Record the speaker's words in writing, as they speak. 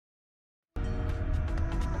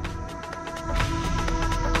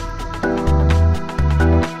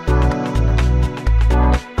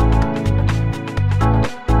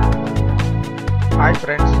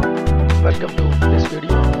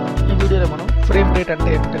మనం frame rate అంటే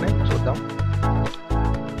ఏమిటనే చూద్దాం.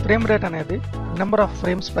 ఫ్రేమ్ రేట్ అనేది number of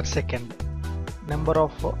frames per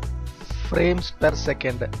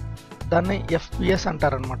second, దాన్ని FPS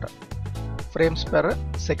అంటారనమాట. ఫ్రేమ్స్ పర్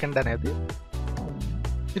సెకండ్ అనేది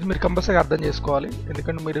ఇది మీరు కంపల్సరీ అర్థం చేసుకోవాలి,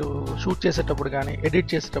 ఎందుకంటే మీరు షూట్ చేసేటప్పుడు కానీ ఎడిట్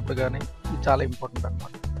చేసేటప్పుడు కానీ ఇది చాలా ఇంపార్టెంట్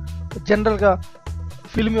అనమాట. జనరల్గా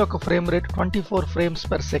ఫిల్మ్ యొక్క frame rate 24 frames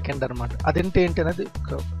per second అనమాట. అదేంటి ఏంటి అనేది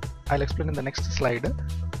I will explain in the next slide.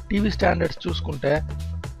 TV standards చూసుకుంటే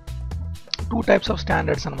 2 టైప్స్ ఆఫ్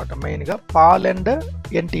స్టాండర్డ్స్ అనమాట, మెయిన్గా పాల్ అండ్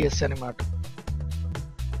NTS అనమాట.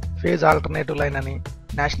 ఫేజ్ ఆల్టర్నేటివ్ లైన్ అని,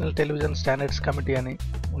 నేషనల్ టెలివిజన్ స్టాండర్డ్స్ కమిటీ అని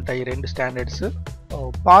ఉంటాయి ఈ 2 స్టాండర్డ్స్.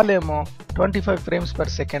 పాల్ ఏమో 25 frames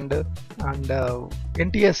per second and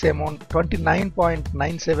NTS ఏమో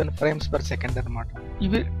 29.97 ఫ్రేమ్స్ పర్ సెకండ్ అనమాట.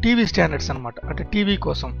 ఇవి టీవీ స్టాండర్డ్స్ అనమాట. అంటే టీవీ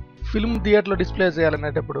కోసం ఫిల్మ్ థియేటర్లో display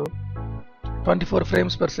చేయాలనేటప్పుడు 24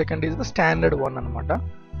 frames per second is the standard one అనమాట.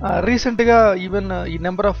 రీసెంట్గా ఈవెన్ ఈ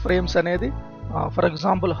నెంబర్ ఆఫ్ ఫ్రేమ్స్ అనేది ఫర్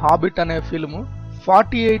ఎగ్జాంపుల్ హాబిట్ అనే film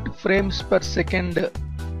 48 frames per second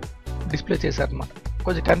display చేశారనమాట.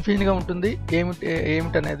 కొంచెం కన్ఫ్యూజింగ్గా ఉంటుంది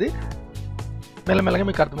ఏమిటనేది మెల్లమెల్లగా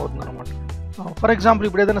మీకు అర్థమవుతుంది అనమాట. ఫర్ ఎగ్జాంపుల్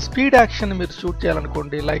ఇప్పుడు ఏదైనా స్పీడ్ యాక్షన్ మీరు shoot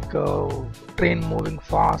చేయాలనుకోండి, like train moving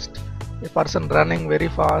fast, A person running very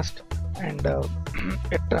fast and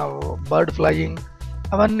bird flying,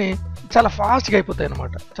 అవన్నీ చాలా ఫాస్ట్గా అయిపోతాయి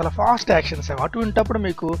అనమాట. చాలా ఫాస్ట్ యాక్షన్స్. అటువంటిప్పుడు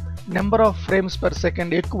మీకు number of frames per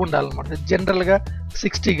second ఎక్కువ ఉండాలన్నమాట. జనరల్గా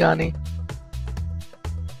 60 కానీ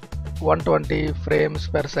 120 frames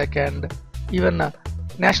per second, even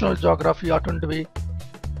national Geography అటువంటివి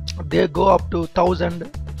they go up to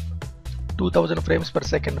 2000 frames per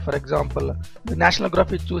second. For example national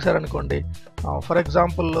Geography చూసారనుకోండి, for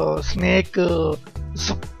example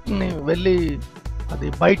స్నేక్ని వెళ్ళి అది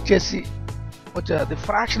బైట్ చేసి వచ్చే అది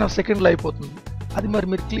ఫ్రాక్షన్ ఆఫ్ సెకండ్లో అయిపోతుంది. అది మరి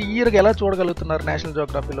మీరు క్లియర్గా ఎలా చూడగలుగుతున్నారు నేషనల్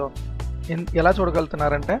జియోగ్రఫీలో? ఎలా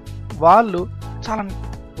చూడగలుగుతున్నారంటే వాళ్ళు చాలా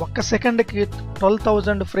ఒక్క సెకండ్కి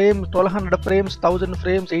 1200 ఫ్రేమ్స్, 1000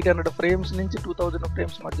 ఫ్రేమ్స్, 800 ఫ్రేమ్స్ నుంచి 2000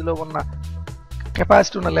 ఫ్రేమ్స్ మధ్యలో ఉన్న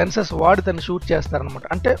కెపాసిటీ ఉన్న లెన్సెస్ వాడి తను షూట్ చేస్తారనమాట.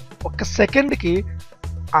 అంటే ఒక్క సెకండ్కి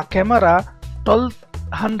ఆ కెమెరా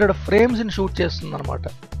 1200 ఫ్రేమ్స్ని షూట్ చేస్తుంది అనమాట.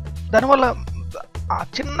 దానివల్ల ఆ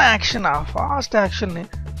చిన్న యాక్షన్, ఆ ఫాస్ట్ యాక్షన్ని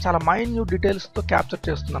చాలా మైన్యూట్ డీటెయిల్స్తో క్యాప్చర్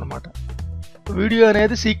చేస్తుంది అనమాట. వీడియో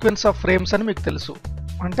అనేది సీక్వెన్స్ ఆఫ్ ఫ్రేమ్స్ అని మీకు తెలుసు.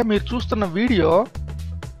 అంటే మీరు చూస్తున్న వీడియో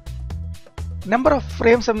నెంబర్ ఆఫ్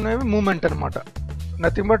ఫ్రేమ్స్ అనేవి మూమెంట్ అనమాట.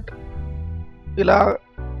 నథింగ్ బట్ ఇలా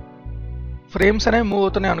ఫ్రేమ్స్ అనేవి మూవ్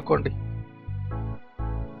అవుతున్నాయి అనుకోండి,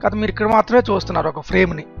 కాదు మీరు ఇక్కడ మాత్రమే చూస్తున్నారు ఒక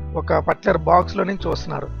ఫ్రేమ్ని, ఒక పర్టికులర్ బాక్స్లో నుంచి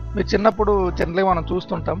చూస్తున్నారు. మీరు చిన్నప్పుడు జనరల్గా మనం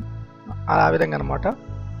చూస్తుంటాం ఆ విధంగా అనమాట.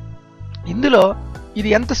 ఇందులో ఇది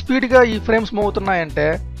ఎంత స్పీడ్గా ఈ frames move అవుతున్నాయంటే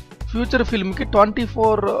future ఫిల్మ్కి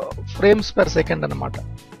 24 frames per second అనమాట.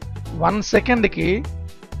 1 సెకండ్కి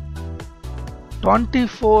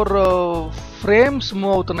 24 ఫ్రేమ్స్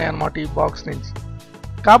మూవ్ అవుతున్నాయి అన్నమాట ఈ బాక్స్ నుంచి.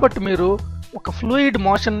 కాబట్టి మీరు ఒక ఫ్లూయిడ్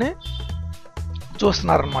మోషన్ని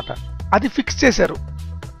చూస్తున్నారనమాట. అది ఫిక్స్ చేశారు.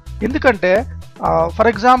 ఎందుకంటే ఫర్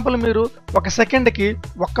ఎగ్జాంపుల్ మీరు ఒక సెకండ్కి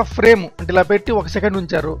ఒక ఫ్రేమ్ అంటే ఇలా పెట్టి 1 సెకండ్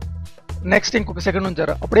ఉంచారు, నెక్స్ట్ ఇంకొక సెకండ్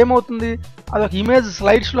ఉంచారు, అప్పుడు ఏమవుతుంది? అది ఒక ఇమేజ్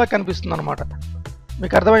స్లైడ్స్లో కనిపిస్తుంది అనమాట.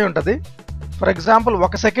 మీకు అర్థమై ఉంటుంది. ఫర్ ఎగ్జాంపుల్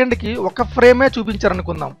 1 సెకండ్కి ఒక ఫ్రేమే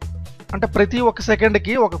చూపించారనుకుందాం, అంటే ప్రతి 1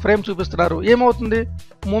 సెకండ్కి ఒక ఫ్రేమ్ చూపిస్తున్నారు. ఏమవుతుంది?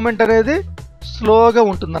 మూమెంట్ అనేది స్లోగా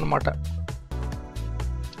ఉంటుందన్నమాట.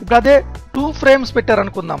 ఇప్పుడు అదే 2 ఫ్రేమ్స్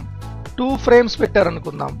పెట్టారనుకుందాం,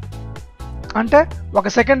 అంటే 1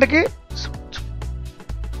 సెకండ్కి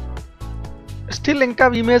స్టిల్ ఇంకా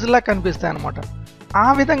ఇమేజ్లా కనిపిస్తాయి అనమాట. ఆ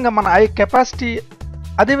విధంగా మన ఐ కెపాసిటీ.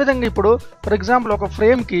 అదేవిధంగా ఇప్పుడు ఫర్ ఎగ్జాంపుల్ ఒక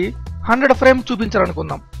ఫ్రేమ్కి 100 frames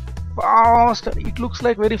చూపించారనుకుందాం, fast it looks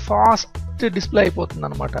like very fast display అయిపోతుంది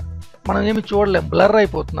అనమాట. మనం ఏమి చూడలేం, బ్లర్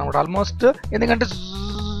అయిపోతుంది అనమాట ఆల్మోస్ట్, ఎందుకంటే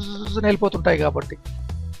వెళ్ళిపోతుంటాయి కాబట్టి.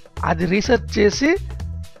 అది రీసెర్చ్ చేసి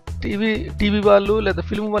టీవీ వాళ్ళు లేదా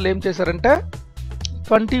ఫిల్మ్ వాళ్ళు ఏం చేశారంటే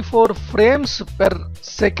 24 ఫ్రేమ్స్ పర్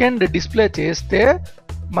సెకండ్ డిస్ప్లే చేస్తే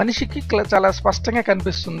మనిషికి చాలా స్పష్టంగా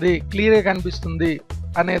కనిపిస్తుంది, క్లియర్గా కనిపిస్తుంది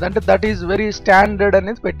అనేది. అంటే దట్ ఈజ్ వెరీ స్టాండర్డ్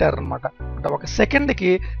అనేది పెట్టారనమాట. అంటే 1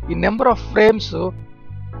 సెకండ్కి ఈ నెంబర్ ఆఫ్ ఫ్రేమ్స్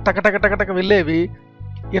టకటక వెళ్ళేవి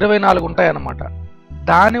 24 ఉంటాయన్నమాట.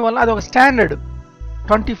 దానివల్ల అది ఒక స్టాండర్డ్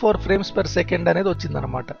 24 ఫ్రేమ్స్ పర్ సెకండ్ అనేది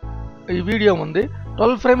వచ్చిందనమాట. ఈ వీడియో ఉంది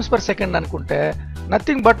 12 ఫ్రేమ్స్ పర్ సెకండ్ అనుకుంటే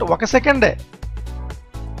నథింగ్ బట్ 1 సెకండే.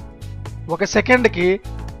 1 సెకండ్కి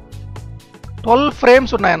 12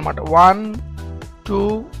 ఫ్రేమ్స్ ఉన్నాయన్నమాట. 1, 2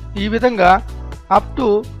 ఈ విధంగా అప్ టు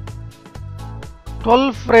 12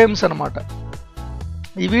 ఫ్రేమ్స్ అనమాట.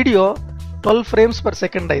 ఈ వీడియో 12 ఫ్రేమ్స్ పర్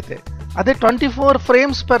సెకండ్ అయితే, అదే 24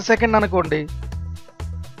 ఫ్రేమ్స్ పర్ సెకండ్ అనుకోండి,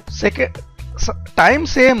 time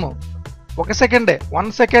same 1 సెకండే, 1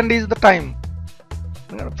 second is the time,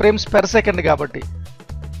 frames per second కాబట్టి.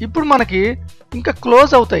 ఇప్పుడు మనకి ఇంకా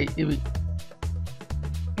క్లోజ్ అవుతాయి ఇవి,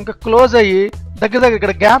 ఇంకా క్లోజ్ అయ్యి దగ్గర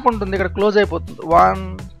ఇక్కడ గ్యాప్ ఉంటుంది, ఇక్కడ క్లోజ్ అయిపోతుంది. 1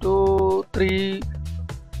 2 3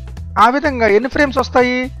 ఆ విధంగా ఎన్ని ఫ్రేమ్స్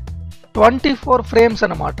వస్తాయి? 24 ఫ్రేమ్స్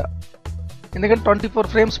అన్నమాట. ఎందుకంటే 24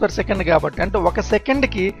 ఫ్రేమ్స్ పర్ సెకండ్ కాబట్టి, అంటే 1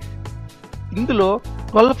 సెకండ్కి ఇందులో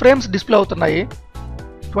 12 ఫ్రేమ్స్ డిస్ప్లే అవుతున్నాయి.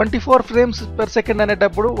 24 ఫ్రేమ్స్ పర్ సెకండ్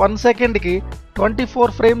అనేటప్పుడు 1 సెకండ్కి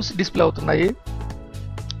 24 ఫ్రేమ్స్ డిస్ప్లే అవుతున్నాయి.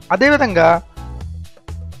 అదేవిధంగా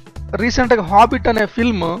రీసెంట్గా హాబిట్ అనే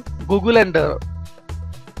film Google and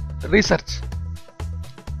research,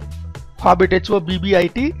 habit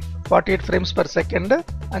HOBBIT 48 frames per second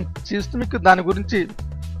అని చూస్తూ మీకు దాని గురించి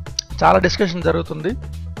చాలా డిస్కషన్ జరుగుతుంది.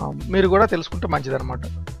 మీరు కూడా తెలుసుకుంటే మంచిదన్నమాట.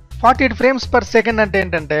 48 ఫ్రేమ్స్ పర్ సెకండ్ అంటే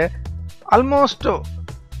ఏంటంటే ఆల్మోస్ట్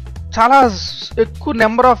చాలా ఎక్కువ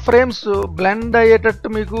నెంబర్ ఆఫ్ ఫ్రేమ్స్ బ్లెండ్ అయ్యేటట్టు,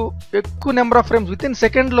 మీకు ఎక్కువ number of frames with in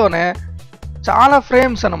సెకండ్లోనే చాలా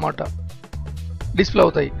ఫ్రేమ్స్ అన్నమాట డిస్ప్లే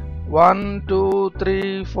అవుతాయి. 1 2 3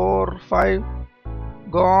 4 5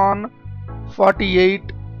 gone 48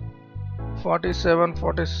 47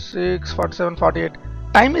 46 47 48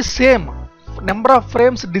 time is same, number of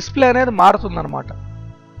frames display అనేది మారుతుందన్నమాట.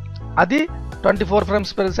 అది 24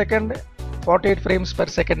 frames per second, 48 frames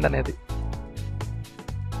per second అనేది.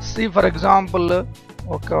 సి ఫర్ ఎగ్జాంపుల్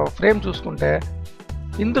ఒక ఫ్రేమ్ చూసుకుంటే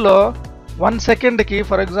ఇందులో 1 సెకండ్కి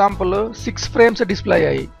ఫర్ ఎగ్జాంపుల్ 6 ఫ్రేమ్స్ డిస్ప్లే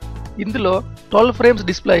అయ్యాయి, ఇందులో 12 ఫ్రేమ్స్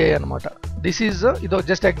డిస్ప్లే అయ్యాయి అనమాట. ఇదో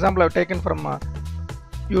just example I taken from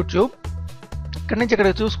YouTube. ఇక్కడి నుంచి ఇక్కడ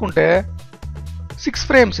చూసుకుంటే 6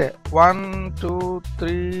 ఫ్రేమ్సే, 1 2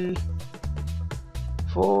 3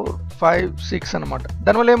 4 5 6 అనమాట.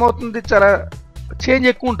 దానివల్ల ఏమవుతుంది, చాలా చేంజ్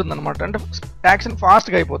ఎక్కువ ఉంటుంది అనమాట, అంటే యాక్షన్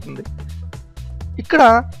ఫాస్ట్గా అయిపోతుంది. ఇక్కడ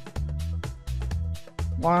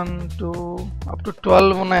 1 2 అప్ టు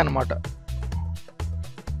 12 ఉన్నాయన్నమాట.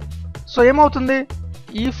 సో ఏమవుతుంది,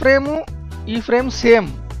 ఈ ఫ్రేమ్ సేమ్,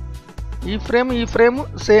 ఈ ఫ్రేమ్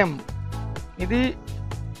సేమ్,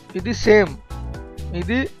 ఇది సేమ్,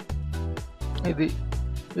 ఇది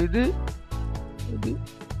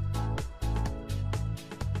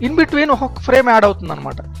ఇన్ బిట్వీన్ ఒక్కొక్క ఫ్రేమ్ యాడ్ అవుతుంది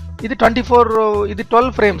అనమాట. ఇది 24, ఇది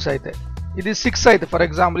 12 ఫ్రేమ్స్ అయితే, ఇది 6 అయితే ఫర్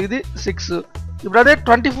ఎగ్జాంపుల్ ఇది 6. ఇప్పుడు అదే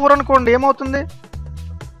 24 అనుకోండి, ఏమవుతుంది,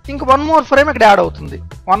 ఇంక 1 మోర్ ఫ్రేమ్ ఇక్కడ యాడ్ అవుతుంది,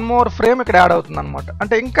 1 మోర్ ఫ్రేమ్ ఇక్కడ యాడ్ అవుతుంది అనమాట.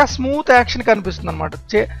 అంటే ఇంకా స్మూత్ యాక్షన్ కనిపిస్తుంది అనమాట,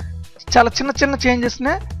 చాలా చిన్న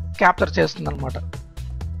చేంజెస్నే క్యాప్చర్ చేస్తుంది అనమాట.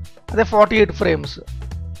 అదే 48 frames.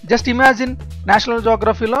 Just imagine national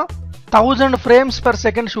జియోగ్రఫీలో 1000 frames per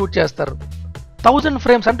second shoot చేస్తారు. 1000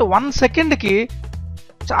 ఫ్రేమ్స్ అంటే 1 సెకండ్కి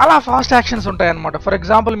చాలా ఫాస్ట్ యాక్షన్స్ ఉంటాయి అన్నమాట. ఫర్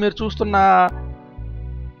ఎగ్జాంపుల్ మీరు చూస్తున్న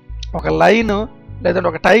ఒక లైన్ లేదంటే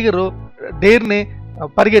ఒక టైగరు డేర్ని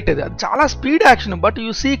పరిగెట్టేది, అది చాలా speed action. But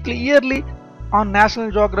you see clearly on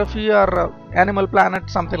national Geography or animal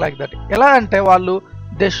planet something like that. ఎలా అంటే వాళ్ళు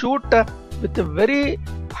they shoot with very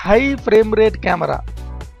high frame rate camera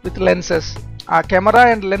with lenses. ఆ కెమెరా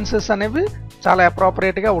అండ్ లెన్సెస్ అనేవి చాలా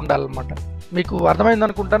అప్రోప్రియేట్గా ఉండాలన్నమాట. మీకు అర్థమైంది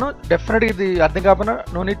అనుకుంటాను. డెఫినెట్గా ఇది అర్థం కాకపోయినా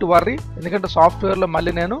నో నీడ్ టు వర్రీ, ఎందుకంటే సాఫ్ట్వేర్లో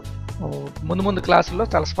మళ్ళీ నేను ముందు క్లాసుల్లో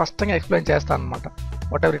చాలా స్పష్టంగా ఎక్స్ప్లెయిన్ చేస్తాను అనమాట.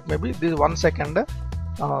 What ever it may be. This 1 second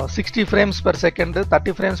 60 frames per second,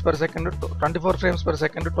 30 frames per second, 24 frames per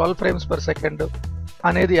second, 12 frames per second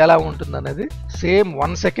అనేది ఎలా ఉంటుంది అనేది సేమ్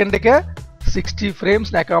 1 సెకండ్కే 60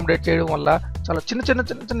 ఫ్రేమ్స్ని అకామిడేట్ చేయడం వల్ల చాలా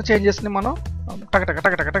చిన్న చేంజెస్ని మనం టక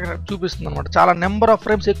చూపిస్తుంది అనమాట. చాలా నెంబర్ ఆఫ్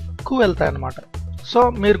ఫ్రేమ్స్ ఎక్కువ వెళ్తాయి అన్నమాట. సో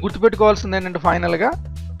మీరు గుర్తుపెట్టుకోవాల్సింది ఏంటంటే ఫైనల్గా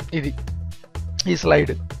ఈ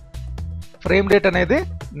స్లైడ్, ఫ్రేమ్ రేట్ అనేది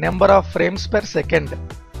number of frames per second,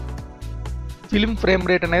 film frame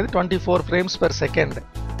rate అనేది 24 frames per second,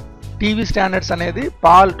 TV standards అనేది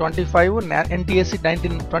పాల్ 25, NTSC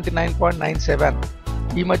 29.97.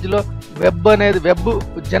 ఈ మధ్యలో వెబ్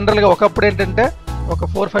జనరల్గా ఒకప్పుడు ఏంటంటే ఒక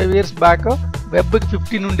 4-5 ఇయర్స్ బ్యాక్ వెబ్కి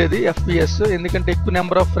 15 ఉండేది FPS, ఎందుకంటే ఎక్కువ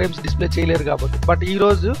నెంబర్ ఆఫ్ ఫ్రేమ్స్ డిస్ప్లే చేయలేరు కాబట్టి. బట్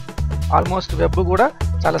ఈరోజు ఆల్మోస్ట్ వెబ్ కూడా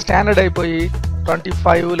చాలా స్టాండర్డ్ అయిపోయి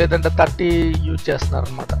 25 లేదంటే 30 యూజ్ చేస్తున్నారు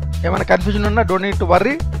అనమాట. ఏమైనా కన్ఫ్యూజన్ ఉన్నా don't need to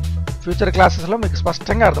worry, future క్లాసెస్లో మీకు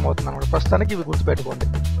స్పష్టంగా అర్థమవుతుంది అనమాట. ప్రస్తుతానికి ఇవి గుర్తుపెట్టుకోండి.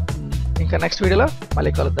 ఇంకా నెక్స్ట్ వీడియోలో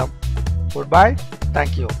మళ్ళీ కలుద్దాం. Good bye,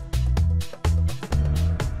 thank you.